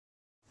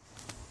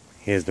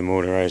Here's the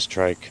motorized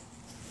trike.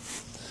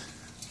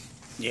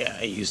 Yeah,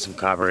 I used some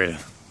carburetor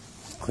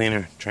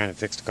cleaner trying to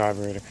fix the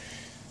carburetor.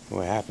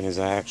 What happened is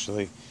I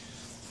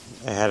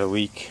had a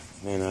leak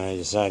and I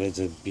decided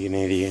to be an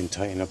idiot and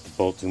tighten up the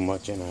bolt too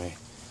much, and I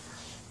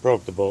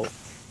broke the bolt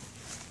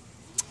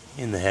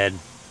in the head.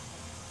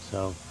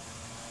 So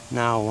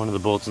now one of the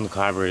bolts in the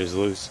carburetor is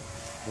loose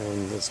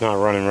and it's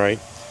not running right.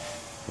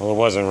 Well, it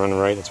wasn't running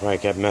right, that's why I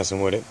kept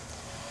messing with it.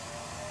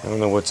 I don't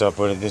know what's up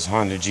with it. This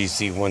Honda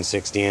GC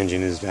 160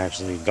 engine is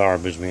actually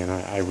garbage, man.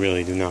 I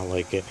really do not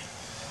like it.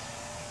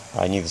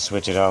 I need to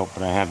switch it out,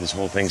 but I have this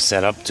whole thing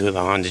set up to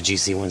the Honda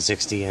GC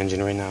 160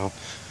 engine right now.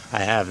 I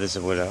have this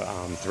with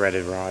a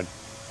threaded rod,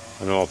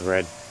 an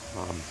all-thread,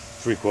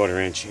 3/4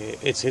 inch.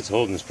 It's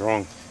holding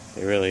strong.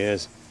 It really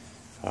is.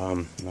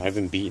 I've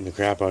been beating the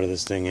crap out of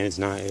this thing, and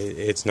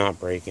it's not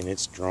breaking.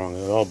 It's strong.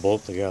 It all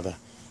bolt together.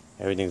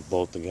 Everything's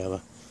bolt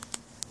together.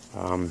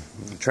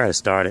 Try to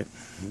start it.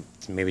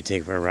 Maybe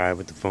take it for a ride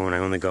with the phone. I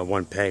only got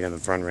one peg on the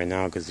front right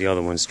now because the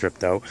other one's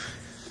stripped out.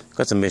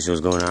 Got some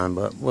issues going on,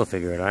 but we'll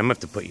figure it out. I'm going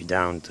to have to put you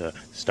down to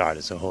start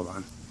it, so hold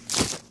on.